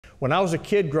When I was a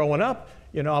kid growing up,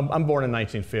 you know, I'm born in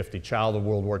 1950, child of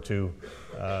World War II,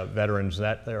 veterans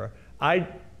that era.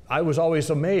 I was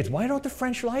always amazed. Why don't the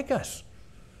French like us?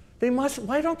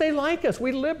 Why don't they like us?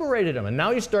 We liberated them. And now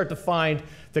you start to find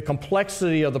the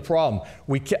complexity of the problem.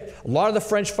 A lot of the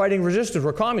French fighting resistors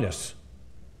were communists.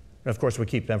 And of course, we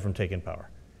keep them from taking power.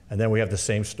 And then we have the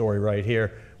same story right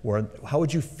here, where how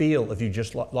would you feel if you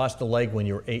just lost a leg when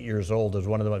you were 8 years old, as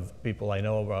one of the people I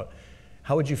know about?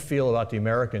 How would you feel about the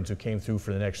Americans who came through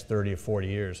for the next 30 or 40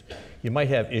 years? You might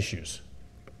have issues.